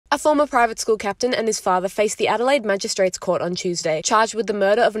A former private school captain and his father faced the Adelaide Magistrates Court on Tuesday, charged with the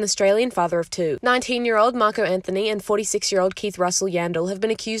murder of an Australian father of two. 19-year-old Marco Anthony and 46-year-old Keith Russell Yandle have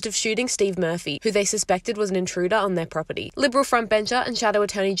been accused of shooting Steve Murphy, who they suspected was an intruder on their property. Liberal frontbencher and Shadow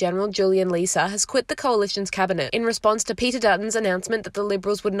Attorney General Julian Leeser has quit the Coalition's cabinet in response to Peter Dutton's announcement that the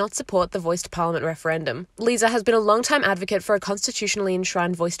Liberals would not support the Voice to Parliament referendum. Leeser has been a long-time advocate for a constitutionally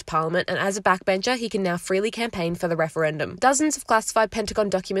enshrined voice to Parliament, and as a backbencher, he can now freely campaign for the referendum. Dozens of classified Pentagon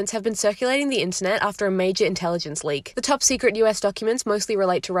documents have been circulating the internet after a major intelligence leak. The top-secret US documents mostly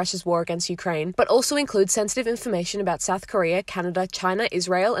relate to Russia's war against Ukraine, but also include sensitive information about South Korea, Canada, China,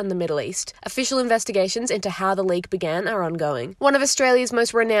 Israel, and the Middle East. Official investigations into how the leak began are ongoing. One of Australia's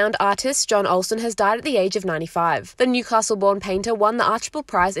most renowned artists, John Olsen, has died at the age of 95. The Newcastle-born painter won the Archibald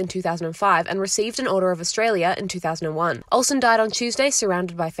Prize in 2005 and received an Order of Australia in 2001. Olsen died on Tuesday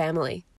surrounded by family.